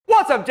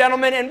What's up,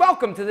 gentlemen, and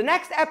welcome to the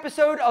next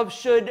episode of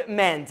Should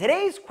Men.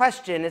 Today's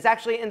question is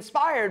actually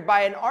inspired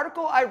by an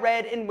article I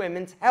read in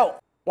Women's Health.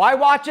 Why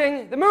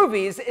watching the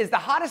movies is the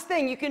hottest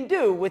thing you can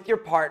do with your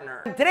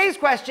partner. Today's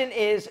question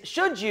is,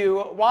 should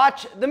you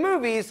watch the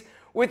movies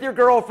with your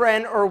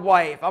girlfriend or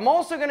wife? I'm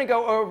also going to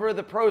go over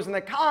the pros and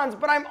the cons,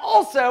 but I'm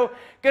also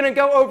going to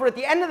go over at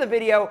the end of the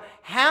video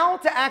how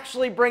to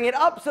actually bring it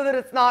up so that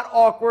it's not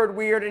awkward,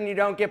 weird, and you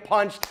don't get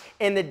punched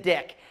in the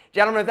dick.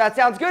 Gentlemen, if that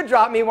sounds good,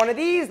 drop me one of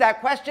these, that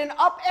question,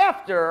 up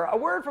after a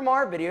word from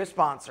our video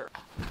sponsor.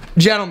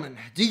 Gentlemen,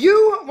 do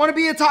you want to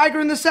be a tiger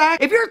in the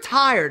sack? If you're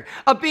tired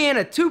of being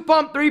a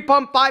 2-pump,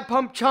 3-pump,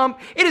 5-pump chump,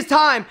 it is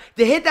time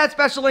to hit that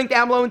special link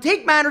down below and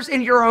take matters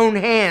in your own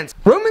hands.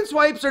 Roman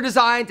swipes are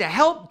designed to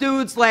help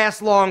dudes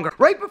last longer.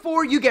 Right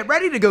before you get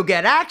ready to go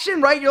get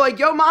action, right? You're like,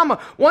 yo, mama,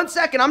 1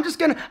 second, I'm just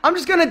gonna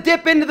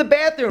dip into the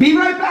bathroom. Be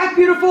right back,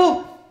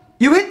 beautiful.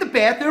 You hit the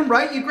bathroom,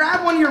 right? You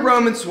grab one of your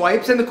Roman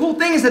swipes, and the cool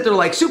thing is that they're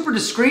like super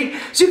discreet,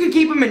 so you can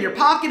keep them in your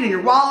pocket, in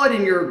your wallet,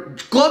 in your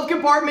glove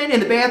compartment, in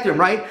the bathroom,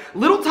 right?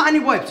 Little tiny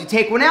wipes. You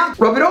take one out,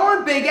 rub it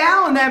on, Big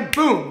Al, and then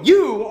boom,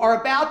 you are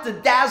about to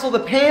dazzle the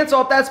pants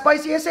off that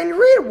spicy ass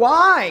senorita.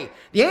 Why?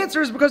 The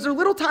answer is because they're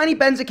little tiny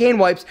benzocaine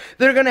wipes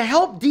that are gonna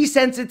help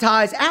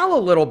desensitize Al a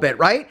little bit,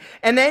 right?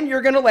 And then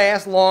you're gonna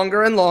last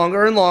longer and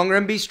longer and longer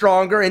and be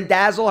stronger and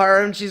dazzle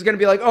her, and she's gonna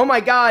be like, oh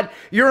my God,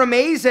 you're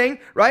amazing,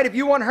 right? If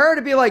you want her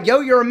to be like,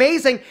 yo, you're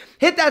amazing,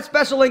 hit that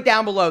special link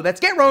down below.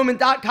 That's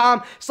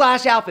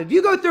GetRoman.com/alpha. If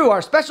you go through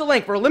our special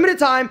link for a limited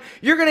time,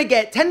 you're gonna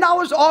get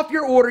 $10 off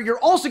your order. You're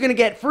also gonna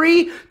get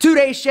free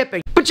 2-day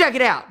shipping. But check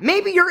it out.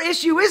 Maybe your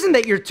issue isn't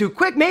that you're too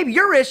quick. Maybe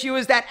your issue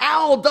is that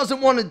Al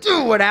doesn't want to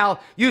do what Al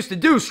used to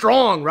do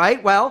strong,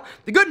 right? Well,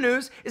 the good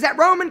news is that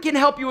Roman can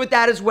help you with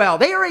that as well.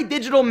 They are a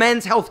digital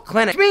men's health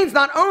clinic, which means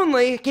not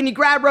only can you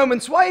grab Roman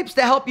swipes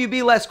to help you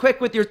be less quick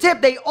with your tip,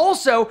 they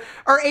also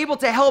are able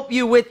to help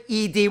you with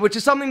ED, which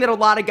is something that a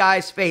lot of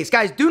guys face.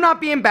 Guys, do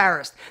not be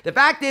embarrassed. The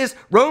fact is,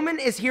 Roman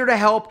is here to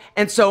help,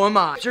 and so am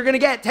I. So you're going to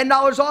get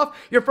 $10 off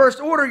your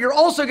first order. You're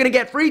also going to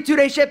get free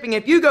 2-day shipping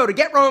if you go to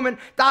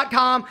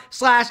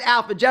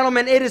GetRoman.com/alpha.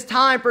 Gentlemen, it is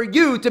time for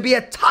you to be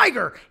a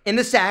tiger in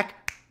the sack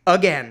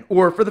again,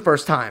 or for the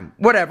first time.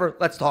 Whatever,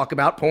 let's talk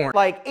about porn.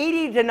 Like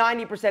 80 to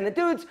 90% of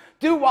dudes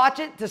do watch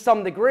it to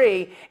some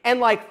degree, and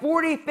like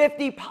 40,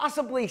 50,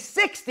 possibly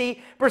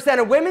 60%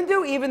 of women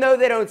do, even though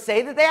they don't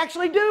say that they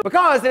actually do.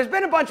 Because there's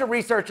been a bunch of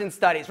research and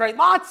studies, right?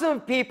 Lots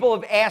of people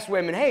have asked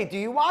women, hey, do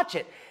you watch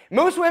it?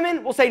 Most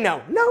women will say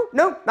no,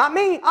 not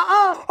me,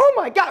 oh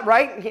my God,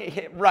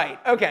 right? Right,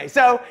 okay,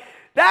 so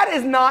that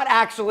is not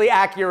actually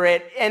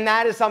accurate, and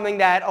that is something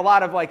that a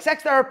lot of like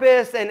sex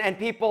therapists and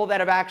people that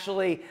have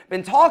actually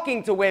been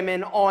talking to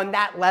women on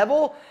that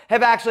level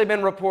have actually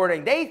been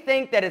reporting. They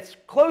think that it's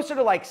closer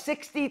to like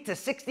 60 to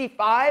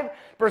 65%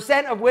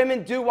 of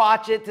women do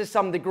watch it to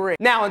some degree.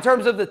 Now, in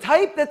terms of the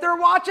type that they're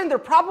watching, they're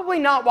probably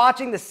not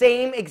watching the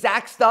same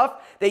exact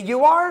stuff that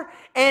you are,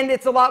 and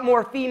it's a lot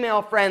more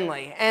female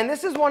friendly. And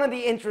this is one of the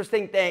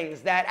interesting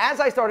things that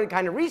as I started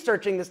kind of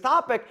researching this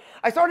topic,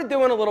 I started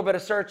doing a little bit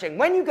of searching.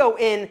 When you go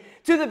in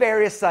to the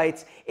various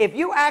sites, if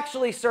you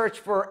actually search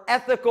for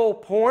ethical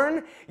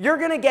porn, you're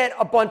gonna get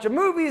a bunch of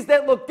movies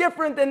that look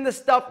different than the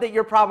stuff that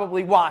you're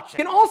probably watching.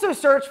 You can also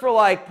search for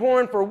like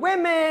porn for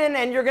women,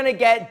 and you're gonna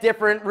get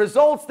different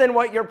results than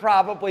what you're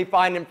probably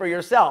finding for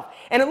yourself.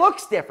 And it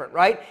looks different,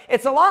 right?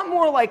 It's a lot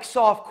more like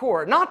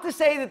softcore. Not to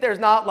say that there's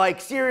not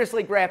like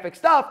seriously graphic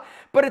stuff,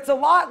 but it's a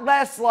lot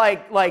less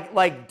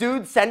like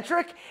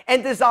dude-centric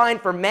and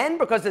designed for men,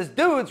 because as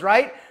dudes,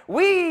 right,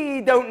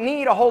 we don't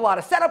need a whole lot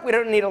of setup. We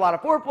don't need a lot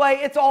of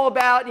foreplay. It's all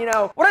about, you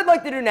know, what I'd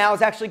like to do now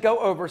is actually go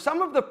over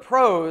some of the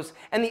pros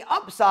and the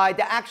upside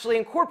to actually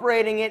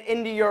incorporating it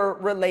into your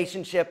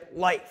relationship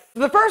life.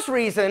 The first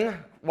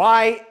reason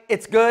why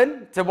it's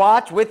good to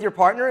watch with your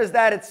partner is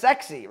that it's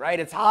sexy, right?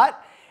 It's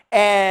hot,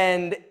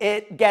 and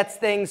it gets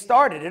things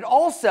started. It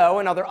also,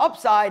 another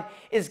upside,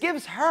 is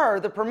gives her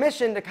the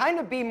permission to kind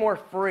of be more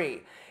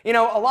free. You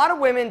know, a lot of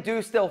women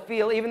do still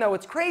feel, even though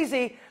it's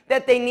crazy,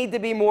 that they need to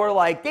be more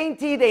like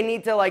dainty, they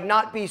need to like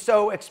not be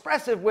so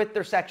expressive with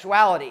their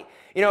sexuality.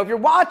 You know, if you're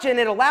watching,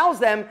 it allows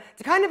them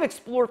to kind of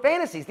explore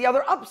fantasies. The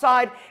other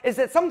upside is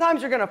that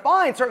sometimes you're gonna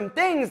find certain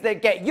things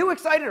that get you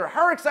excited or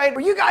her excited,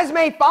 or you guys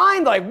may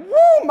find like,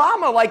 whoa,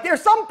 mama, like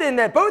there's something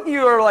that both of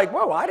you are like,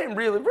 whoa, I didn't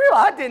really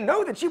realize, I didn't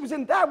know that she was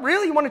in that.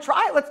 Really, you wanna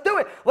try it? Let's do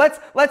it.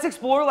 Let's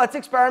explore, let's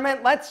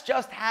experiment, let's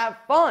just have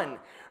fun,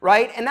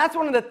 right? And that's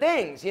one of the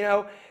things, you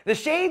know, the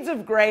Shades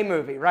of Grey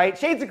movie, right?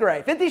 Shades of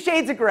Grey, 50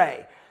 Shades of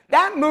Grey.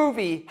 That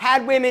movie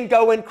had women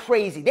going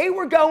crazy. They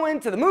were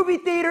going to the movie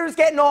theaters,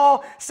 getting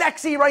all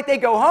sexy, right?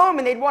 They'd go home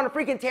and they'd want to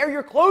freaking tear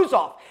your clothes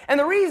off. And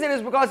the reason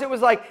is because it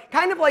was like,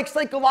 kind of like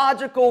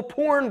psychological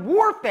porn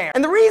warfare.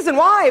 And the reason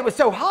why it was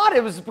so hot,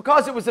 it was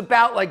because it was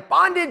about like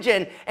bondage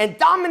and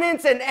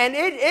dominance, and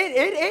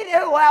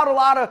it allowed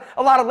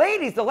a lot of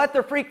ladies to let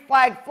their freak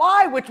flag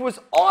fly, which was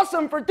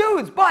awesome for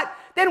dudes. But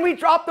then we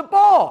dropped the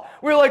ball.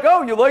 We're like,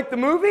 oh, you like the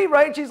movie,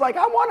 right? And she's like,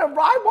 I want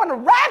to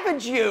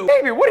ravage you.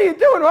 Baby, what are you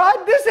doing?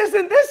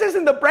 This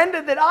isn't the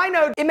Brenda that I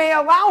know. It may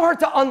allow her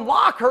to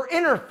unlock her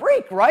inner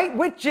freak, right?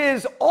 Which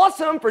is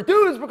awesome for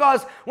dudes,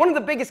 because one of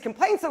the biggest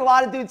complaints that a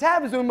lot of dudes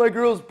have is, oh, my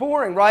girl's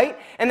boring, right?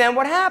 And then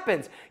what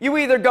happens? You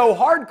either go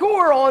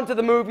hardcore onto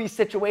the movie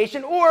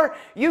situation, or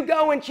you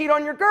go and cheat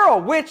on your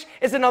girl, which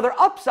is another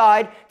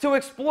upside to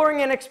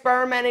exploring and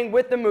experimenting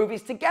with the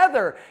movies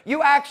together.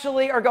 You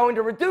actually are going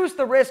to reduce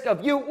the risk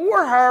of you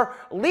or her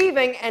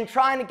leaving and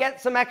trying to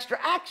get some extra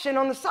action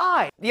on the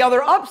side. The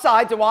other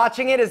upside to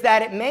watching it is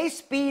that it may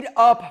speed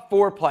up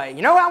foreplay.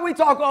 You know how we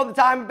talk all the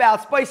time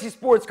about spicy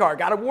sports car,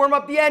 gotta warm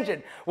up the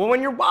engine. Well,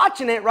 when you're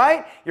watching it,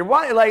 right, you're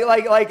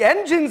like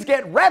engines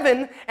get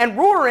revving and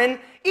roaring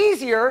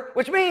easier,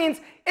 which means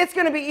it's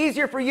going to be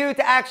easier for you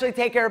to actually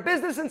take care of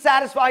business and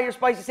satisfy your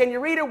spicy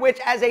senorita, which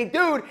as a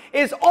dude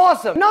is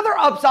awesome. Another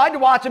upside to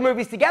watching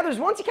movies together is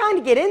once you kind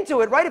of get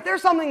into it, right? If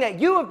there's something that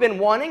you have been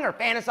wanting or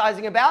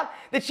fantasizing about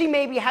that she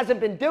maybe hasn't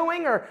been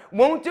doing or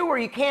won't do, or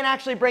you can't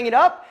actually bring it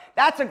up,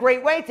 that's a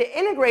great way to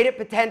integrate it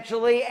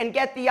potentially and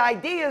get the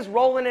ideas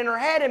rolling in her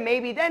head, and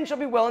maybe then she'll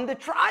be willing to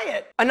try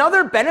it.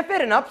 Another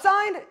benefit and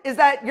upside is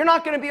that you're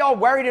not going to be all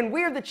worried and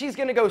weird that she's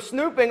going to go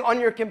snooping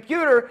on your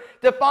computer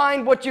to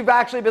find what you've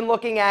actually been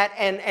looking at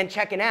and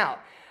checking out.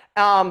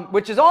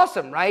 Which is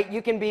awesome, right?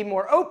 You can be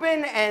more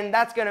open, and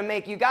that's going to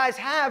make you guys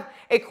have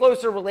a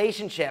closer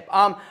relationship.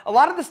 A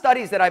lot of the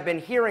studies that I've been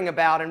hearing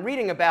about and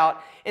reading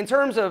about in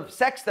terms of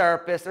sex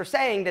therapists are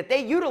saying that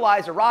they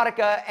utilize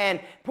erotica and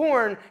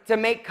porn to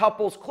make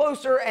couples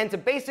closer and to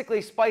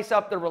basically spice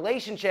up the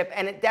relationship,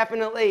 and it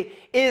definitely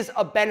is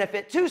a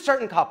benefit to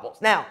certain couples.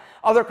 Now,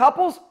 other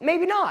couples,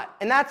 maybe not,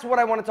 and that's what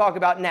I want to talk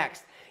about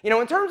next. You know,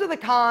 in terms of the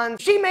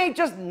cons, she may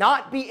just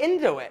not be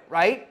into it,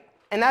 right?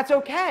 And that's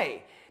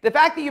okay. The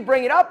fact that you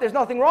bring it up, there's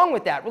nothing wrong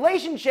with that.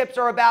 Relationships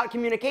are about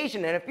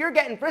communication, and if you're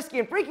getting frisky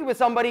and freaky with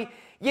somebody,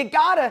 you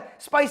gotta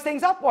spice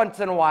things up once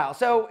in a while.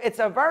 So it's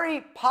a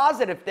very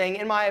positive thing,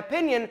 in my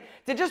opinion,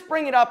 to just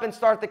bring it up and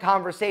start the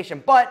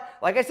conversation. But,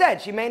 like I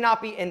said, she may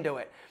not be into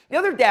it. The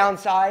other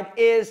downside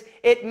is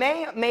it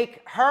may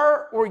make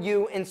her or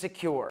you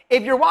insecure.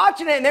 If you're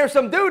watching it and there's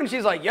some dude and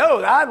she's like,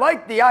 yo, I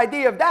like the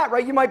idea of that,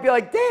 right? You might be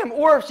like, damn.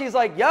 Or if she's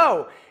like,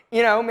 yo,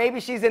 you know, maybe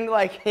she's into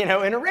like, you know,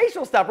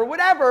 interracial stuff or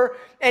whatever,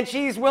 and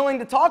she's willing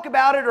to talk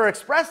about it or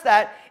express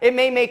that, it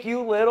may make you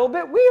a little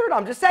bit weird.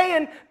 I'm just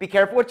saying, be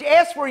careful what you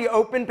ask for. You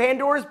open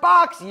Pandora's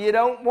box. You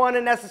don't want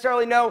to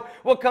necessarily know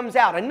what comes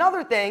out.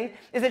 Another thing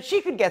is that she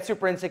could get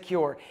super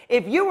insecure.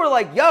 If you were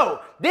like,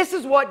 yo, this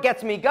is what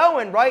gets me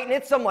going, right? And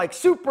it's some like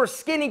super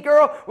skinny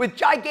girl with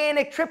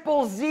gigantic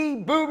triple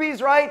Z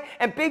boobies, right?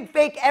 And big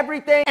fake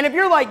everything. And if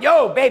you're like,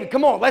 yo, baby,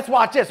 come on, let's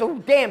watch this. Oh,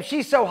 damn,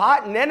 she's so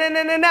hot.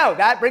 No.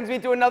 That brings me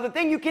to another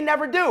thing you can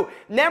never do.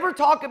 Never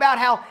talk about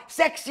how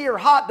sexy or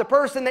hot the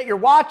person that you're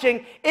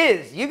watching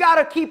is. You got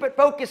to keep it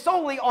focused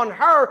solely on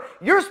her,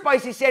 your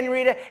spicy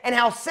senorita, and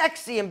how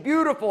sexy and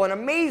beautiful and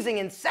amazing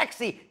and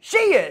sexy she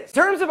is. In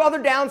terms of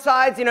other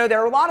downsides, you know, there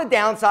are a lot of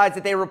downsides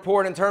that they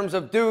report in terms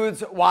of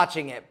dudes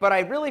watching it, but I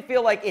really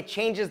feel like it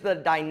changes the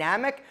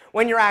dynamic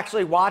when you're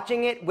actually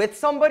watching it with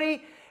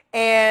somebody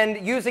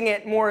and using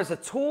it more as a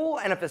tool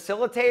and a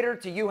facilitator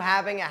to you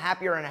having a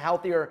happier and a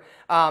healthier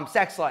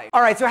sex life.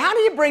 All right, so how do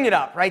you bring it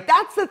up, right?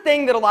 That's the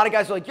thing that a lot of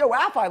guys are like, yo,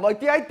 Alpha, I like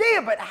the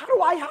idea, but how do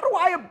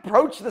I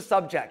approach the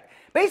subject?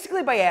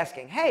 Basically by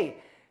asking, hey,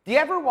 do you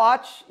ever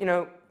watch, you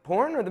know,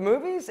 porn or the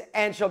movies?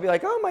 And she'll be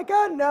like, oh my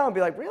God, no. I'll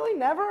be like, really,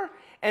 never?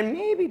 And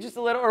maybe just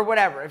a little or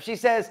whatever. If she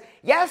says,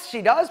 yes,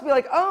 she does, be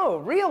like, oh,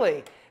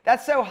 really?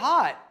 That's so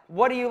hot.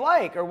 What do you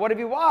like? Or what have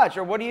you watched?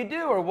 Or what do you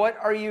do? Or what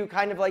are you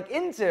kind of like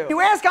into? You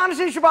ask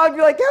honestly, she'll probably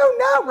be like,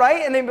 oh, no,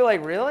 right? And then be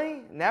like,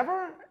 really?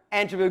 Never?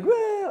 And she'll be like,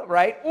 well,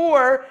 right?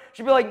 Or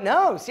she'll be like,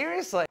 no,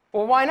 seriously.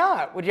 Well, why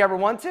not? Would you ever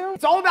want to?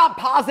 It's all about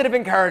positive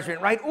encouragement,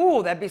 right?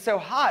 Ooh, that'd be so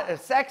hot and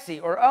sexy.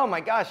 Or, oh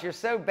my gosh, you're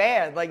so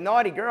bad. Like,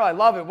 naughty girl, I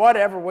love it,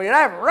 whatever,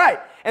 right?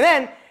 And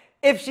then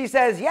if she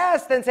says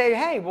yes, then say,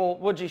 hey, well,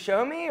 would you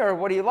show me? Or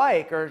what do you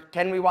like? Or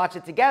can we watch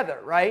it together,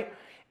 right?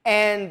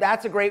 And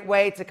that's a great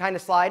way to kind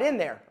of slide in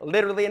there,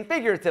 literally and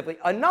figuratively.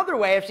 Another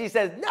way, if she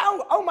says,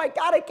 no, oh my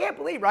God, I can't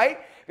believe, right?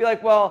 Be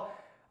like, well,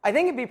 I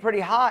think it'd be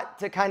pretty hot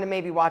to kind of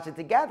maybe watch it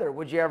together.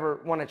 Would you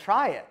ever want to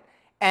try it?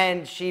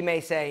 And she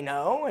may say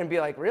no and be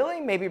like,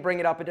 really? Maybe bring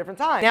it up a different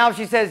time. Now, if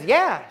she says,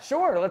 yeah,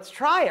 sure, let's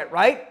try it,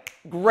 right?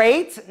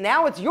 Great.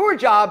 Now it's your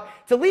job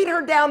to lead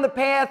her down the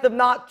path of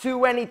not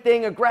too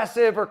anything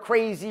aggressive or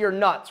crazy or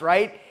nuts,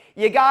 right?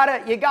 You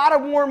gotta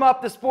warm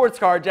up the sports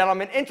car,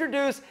 gentlemen.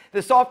 Introduce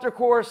the softer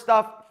core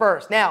stuff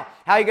first. Now,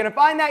 how are you gonna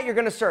find that? You're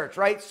gonna search,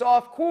 right?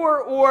 Soft core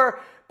or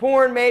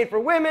porn made for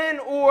women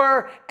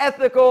or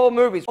ethical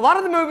movies. A lot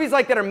of the movies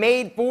like that are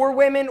made for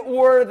women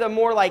or the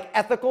more like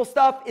ethical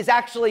stuff is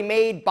actually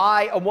made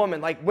by a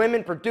woman. Like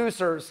women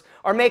producers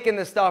are making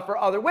this stuff for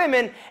other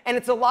women, and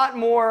it's a lot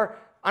more,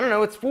 I don't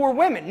know, it's for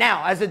women.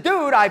 Now, as a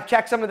dude, I've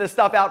checked some of this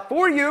stuff out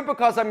for you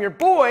because I'm your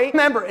boy.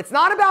 Remember, it's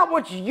not about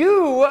what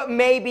you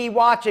may be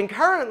watching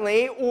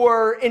currently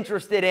or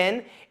interested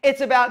in.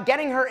 It's about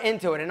getting her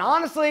into it. And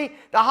honestly,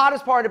 the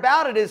hottest part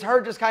about it is her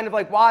just kind of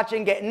like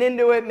watching, getting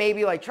into it,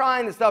 maybe like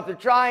trying the stuff they're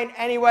trying.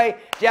 Anyway,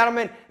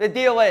 gentlemen, the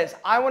deal is,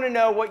 I want to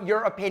know what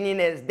your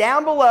opinion is.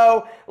 Down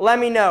below, let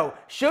me know.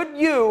 Should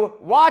you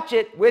watch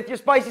it with your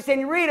spicy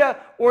senorita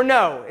or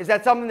no? Is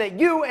that something that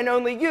you and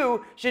only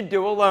you should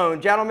do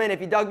alone? Gentlemen, if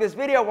you dug this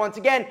video, once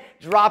again,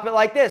 drop it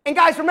like this. And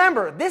guys,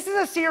 remember, this is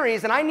a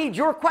series and I need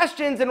your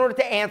questions in order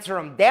to answer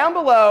them. Down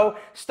below,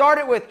 start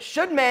it with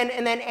should men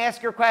and then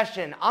ask your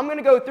question. I'm going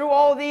to go through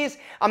all of these.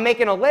 I'm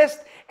making a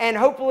list and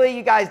hopefully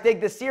you guys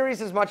dig this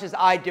series as much as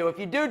I do. If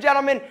you do,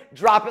 gentlemen,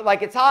 drop it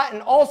like it's hot.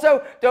 And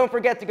also, don't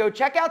forget to go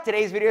check out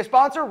today's video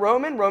sponsor,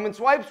 Roman. Roman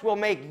Swipes will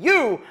make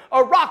you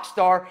a rock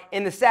star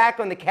in the sack,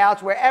 on the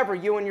couch, wherever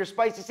you and your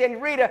spicy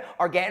senorita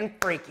are getting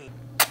freaky.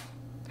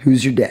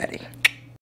 Who's your daddy?